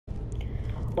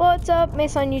What's up,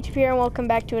 Mace on YouTube here, and welcome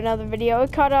back to another video.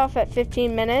 It cut off at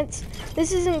 15 minutes.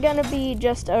 This isn't gonna be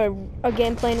just a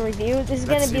gameplay and review. This is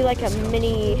gonna be like a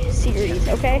mini series,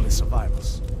 okay?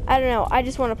 I don't know, I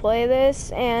just want to play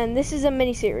this, and this is a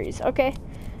mini series, okay?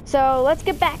 So let's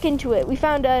get back into it. We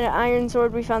found an iron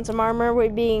sword, we found some armor, we're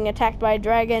being attacked by a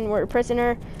dragon, we're a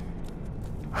prisoner.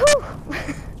 Whew!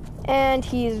 And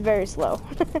he's very slow.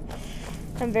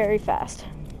 I'm very fast.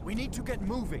 We need to get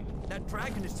moving. That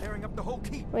dragon is tearing up the whole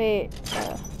keep. Wait,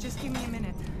 just give me a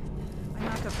minute. I'm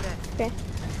out of breath. okay.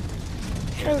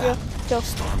 There we go. Go.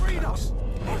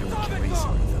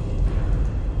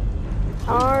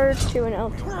 R2 and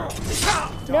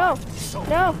L2. No!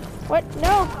 No! What?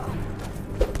 No!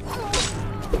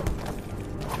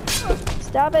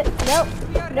 Stop it! Nope!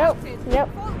 Nope! Nope!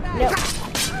 Nope!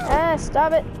 Ah!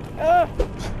 Stop it! Ugh!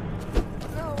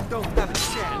 Don't have a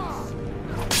chance.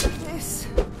 Yes.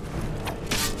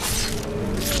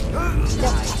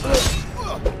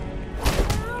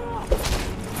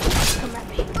 Come at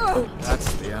me. Ooh. That's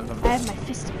the end of I have my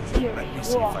fist of fury. Let me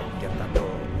see if I can get that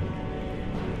door.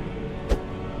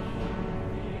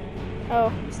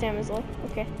 Oh, stamina's low.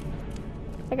 Okay.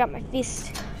 I got my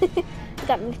fist. I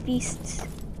got my fists.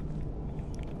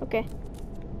 Okay.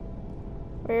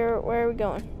 Where are we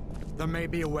going? There may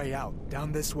be a way out.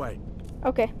 Down this way.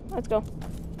 Okay, let's go.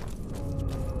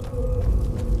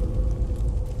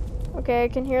 Okay, I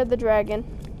can hear the dragon.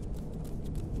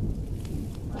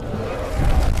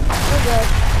 Oh god.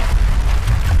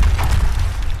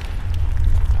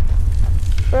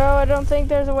 Bro, I don't think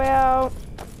there's a way out.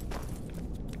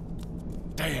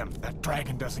 Damn, that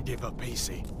dragon doesn't give up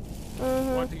easy.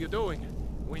 What are you doing?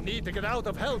 We need to get out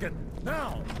of Helgen,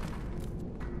 now!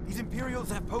 These Imperials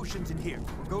have potions in here.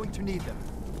 We're going to need them.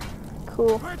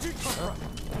 Cool.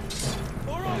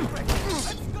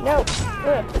 No.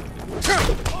 Ugh.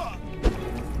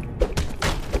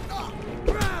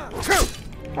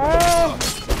 Oh.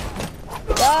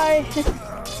 Die.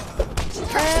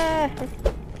 Ah.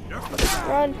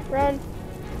 Run, run.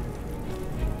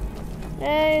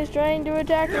 Hey, he's trying to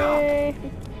attack me.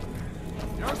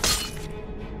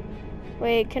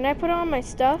 Wait, can I put on my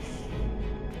stuff?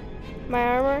 My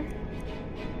armor?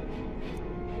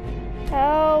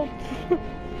 Help.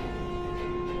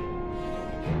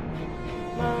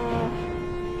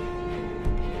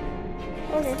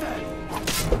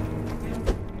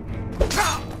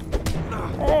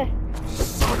 Okay.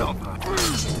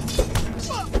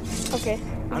 Okay,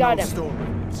 we got him.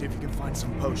 See if you can find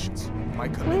some potions.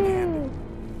 Might come in handy.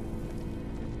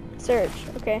 Search,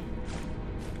 okay.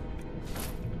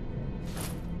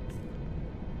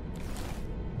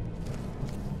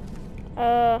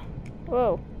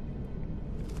 Whoa.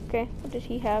 Okay, what did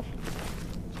he have?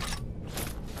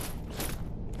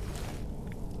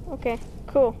 Okay,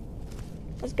 cool.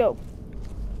 Let's go.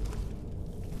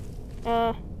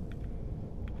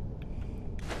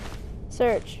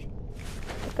 Search.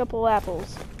 A couple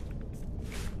apples.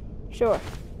 Sure.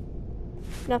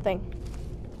 Nothing.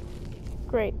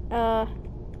 Great. I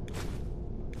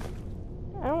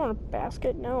don't want a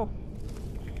basket, no.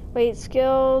 Wait,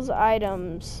 skills,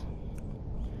 items.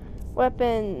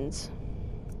 Weapons.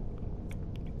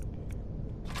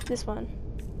 This one.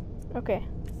 Okay.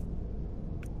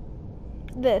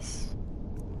 This.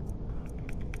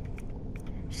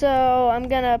 So I'm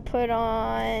gonna put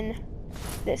on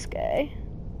this guy.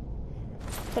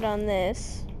 Put on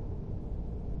this.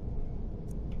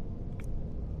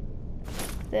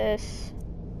 This.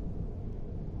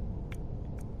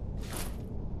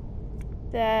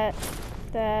 That.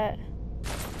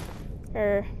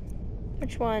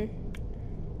 Which one?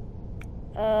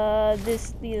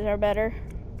 These are better.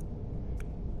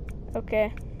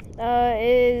 Okay.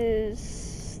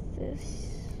 Is this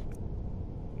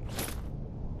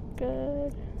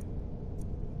good?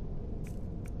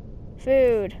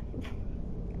 Food.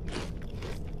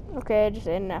 Okay, I just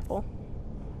ate an apple.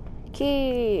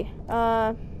 Key.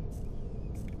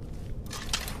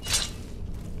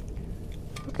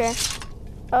 Okay.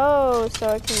 Oh, so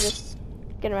I can just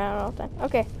get around all the time.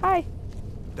 Okay, hi.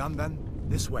 Done then?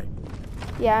 This way.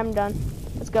 Yeah, I'm done.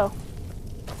 Let's go.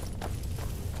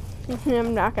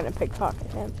 I'm not gonna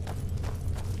pickpocket him.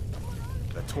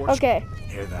 The torch. Okay.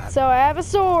 Hear that? So I have a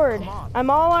sword. I'm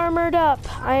all armored up.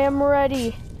 I am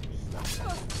ready.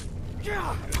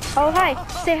 Oh, hi.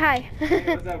 Say hi.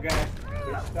 Hey, what's up, guys?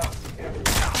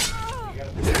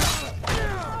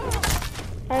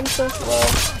 I'm so slow.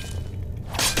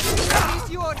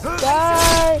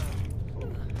 Die.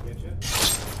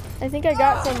 I think I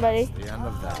got somebody. The end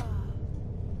of that.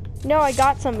 No, I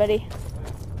got somebody.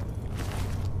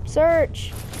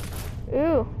 Search.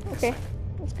 Ooh, okay.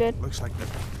 That's good. Looks like the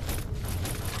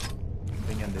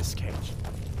in this cage.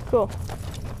 Cool.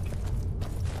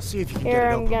 See if you can Here, get it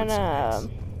I'm open with gonna- some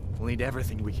hits. We'll need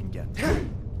everything we can get.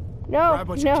 No, Grab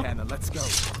what you no, can and let's go.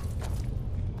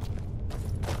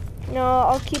 no,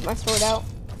 I'll keep my sword out.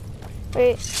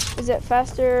 Wait, is it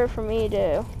faster for me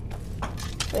to...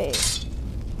 Wait,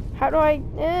 how do I...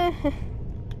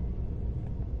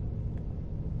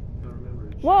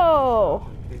 Whoa!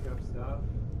 Pick up stuff.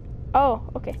 Oh,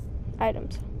 okay.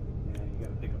 Items. Yeah, you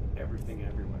gotta pick up everything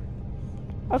everywhere.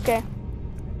 Okay.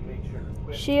 And make sure to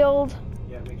equip. Shield.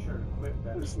 Yeah, make sure to equip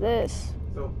better. What's this?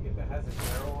 So if it has a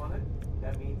arrow on it,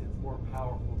 that means it's more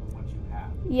powerful than what you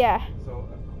have. Yeah. So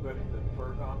equip the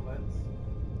fur gauntlets,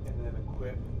 and then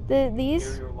equip These?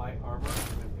 Imperial light armor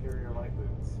and Imperial light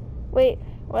boots. Wait,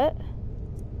 what?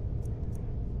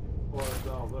 Or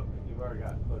no, look, you've already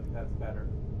got. Look, that's better.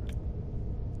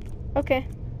 Okay.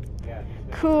 Yeah. just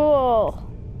make Cool.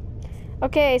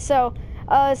 Okay, so,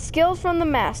 skills from the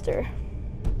master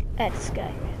at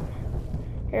Skyrim.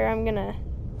 Here, I'm gonna...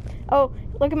 Oh,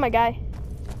 look at my guy.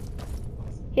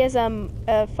 He has, a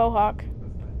faux hawk.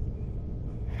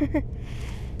 That's nice.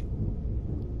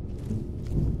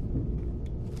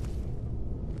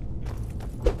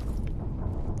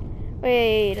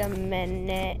 Wait a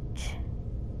minute.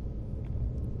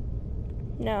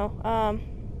 No,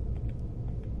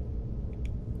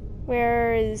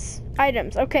 where is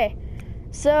items? Okay,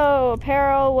 so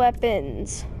apparel,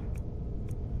 weapons.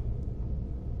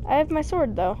 I have my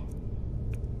sword though.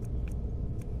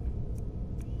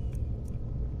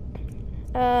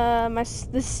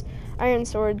 This iron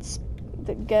sword's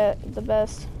the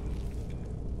best.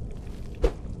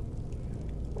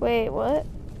 Wait, what?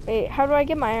 Wait, how do I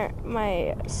get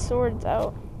my swords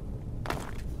out?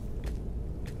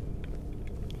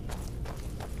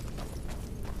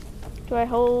 Do I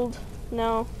hold?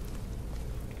 No.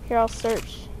 Here, I'll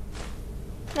search.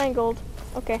 9 gold.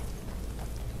 Okay.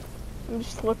 I'm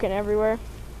just looking everywhere.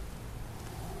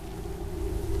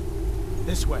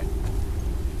 This way.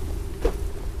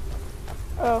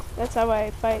 Oh, that's how I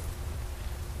fight.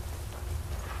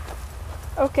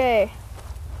 Okay.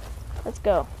 Let's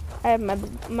go. I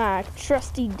have my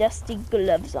trusty dusty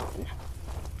gloves on.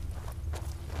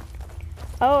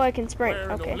 Oh, I can sprint. Where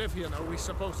in Okay. Oblivion are we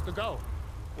supposed to go?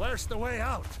 Where's the way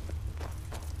out?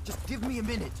 Just give me a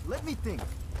minute. Let me think.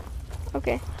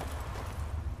 Okay.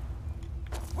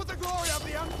 For the glory of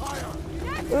the Empire!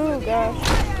 Ooh, gosh.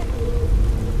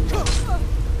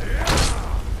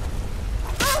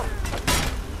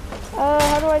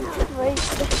 How do I... Wait.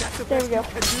 There we go.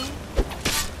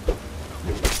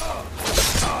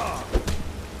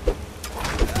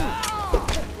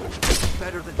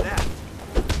 Better than that.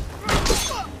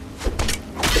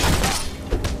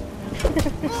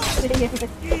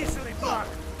 Easily blocked.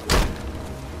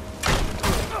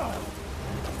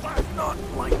 But not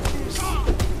like this.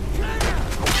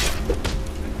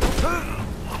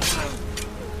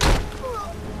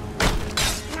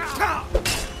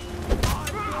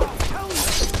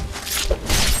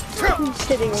 He's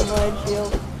hitting with my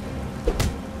shield.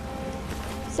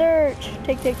 Search.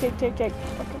 Take. Okay.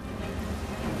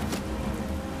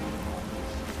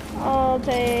 I'll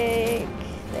take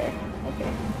there.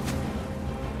 Okay.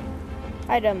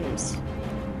 Items.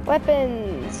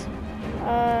 Weapons.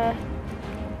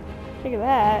 Look at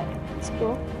that. That's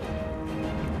cool.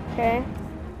 Okay.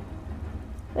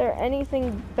 Is there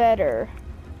anything better?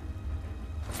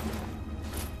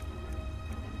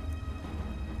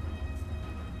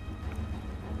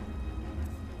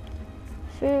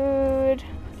 Food.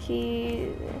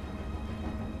 Key.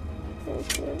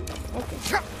 Okay.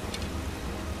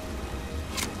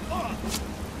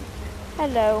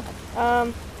 Hello.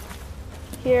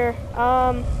 Here.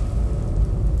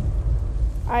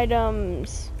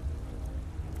 Items.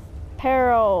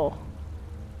 Apparel.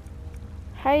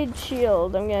 Hide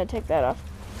shield. I'm gonna take that off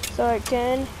so I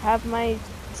can have my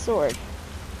sword.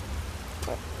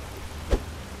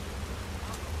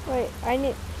 Wait, I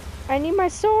need my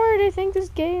sword. I think this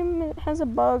game has a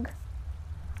bug.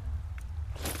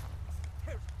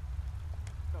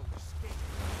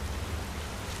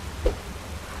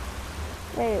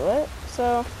 Wait, what?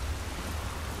 So...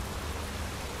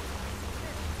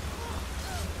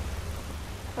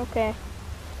 Okay.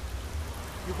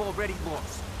 You've already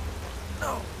lost.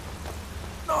 No.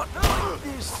 Not like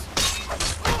this.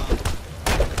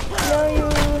 No, you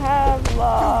have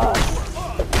lost.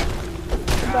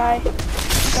 Goodbye.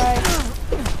 Goodbye.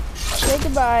 Say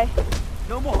goodbye.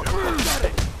 No more. Got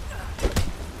it.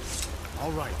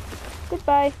 All right.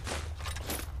 Goodbye.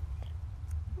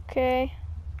 Okay.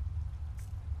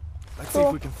 Let's see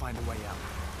if we can find a way out.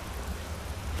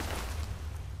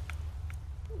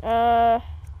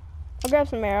 I'll grab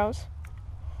some arrows.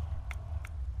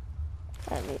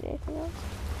 I don't need anything else.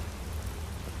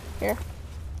 Here.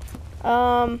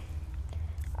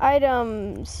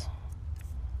 Items.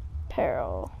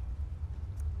 Apparel.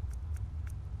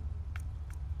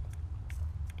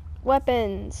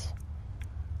 Weapons.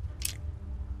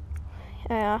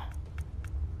 Yeah.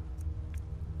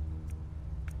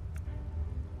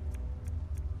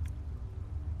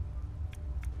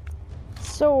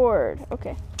 Sword.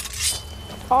 Okay.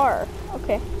 R.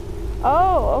 Okay.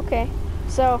 Oh, okay.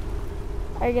 So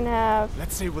I can have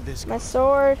Let's see what this my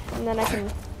sword, and then I can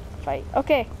fight.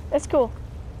 Okay, that's cool.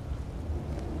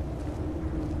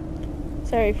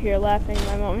 Sorry if you're laughing.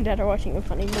 My mom and dad are watching a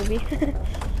funny movie.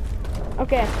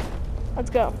 Okay, let's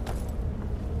go.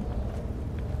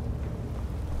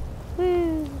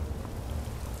 Woo.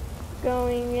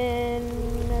 Going in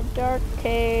a dark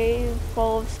cave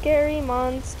full of scary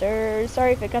monsters.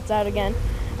 Sorry if it cuts out again.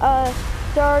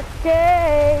 Dark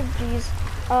cave. Jeez.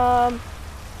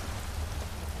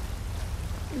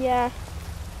 Yeah.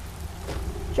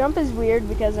 Jump is weird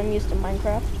because I'm used to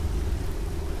Minecraft.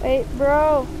 Wait,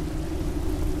 bro.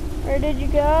 Where did you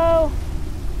go?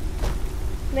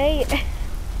 Mate.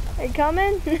 Are you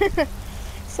coming?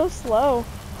 So slow.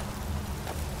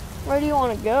 Where do you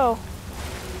want to go?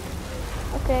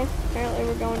 Okay, apparently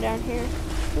we're going down here.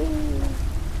 Woo.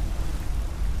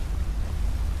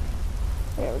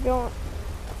 Where are we going?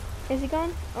 Is he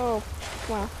gone? Oh,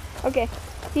 wow. Okay,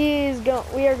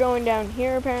 we are going down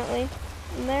here apparently.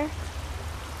 In there?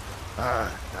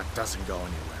 That doesn't go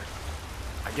anywhere.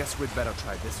 I guess we'd better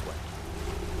try this way.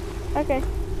 Okay.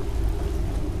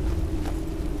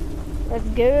 Let's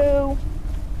go.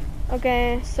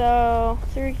 Okay, so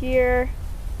through here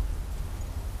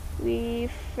we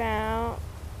found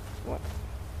what?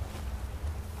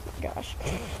 Gosh,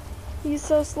 he's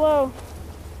so slow.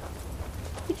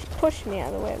 He just pushed me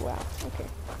out of the way. Wow. Okay.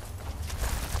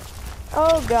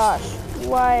 Oh gosh,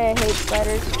 why I hate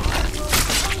spiders.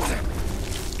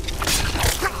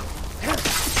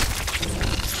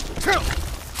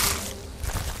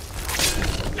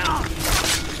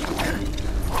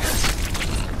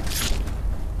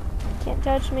 Can't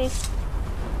touch me.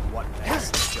 What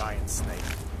next, giant snake?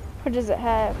 What does it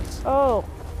have? Oh,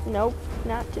 nope,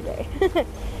 not today.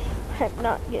 I'm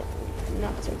not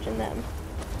searching them.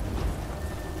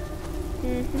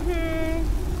 Where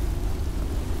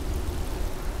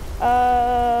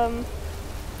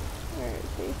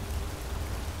is he?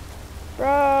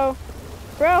 Bro,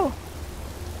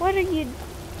 what are you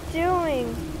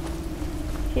doing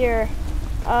here?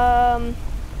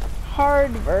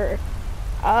 Hardver.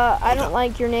 I don't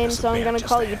like your name, so I'm gonna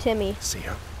call you Timmy. See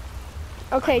her?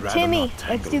 Okay, I'd rather Timmy, not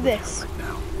tangle let's do with her this. right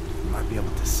now. You might be able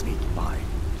to sneak by.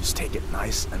 Just take it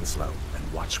nice and slow,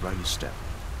 and watch where you step.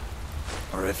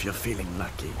 Or if you're feeling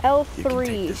lucky, you can L3.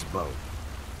 take this bow.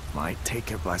 Might take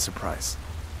her by surprise.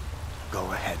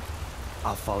 Go ahead.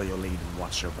 I'll follow your lead and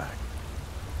watch your back.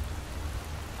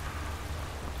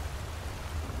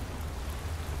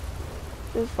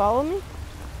 Just follow me.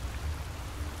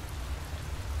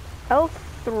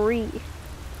 L3.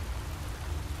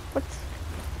 What's...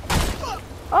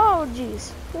 Oh,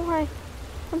 jeez. Why?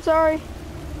 I'm sorry.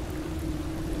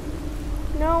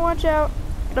 No, watch out.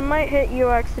 I might hit you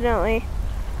accidentally.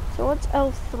 So what's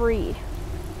L3?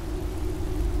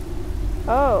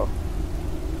 Oh.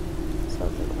 So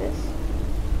it's like this.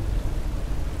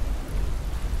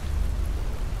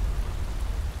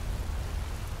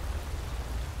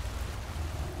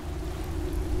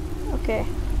 Okay.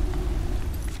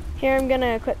 Here I'm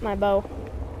gonna equip my bow.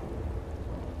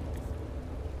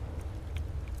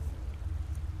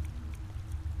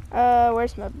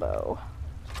 Where's my bow?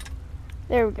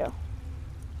 There we go.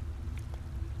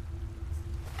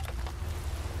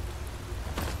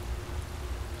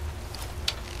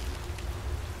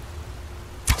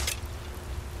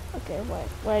 Okay,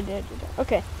 why did I do that?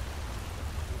 Okay.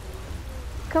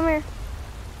 Come here.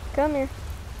 Come here.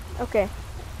 Okay.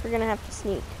 We're gonna have to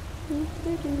sneak.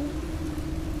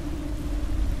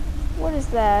 What is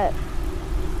that?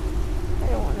 I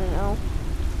don't want to know.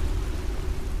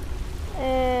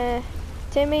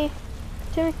 Timmy?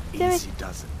 Timmy? Easy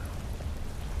does it.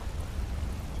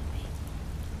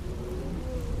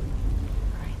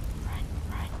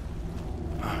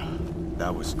 Run.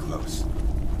 That was close.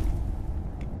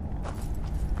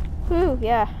 Ooh,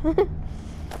 yeah.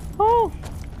 Oh!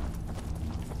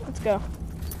 Let's go.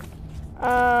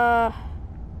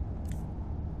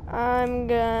 I'm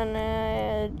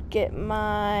gonna get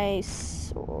my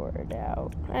sword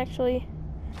out. Actually,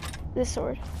 this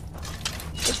sword.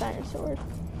 This iron sword.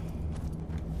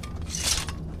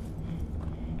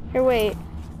 Here, wait.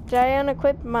 Did I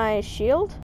unequip my shield?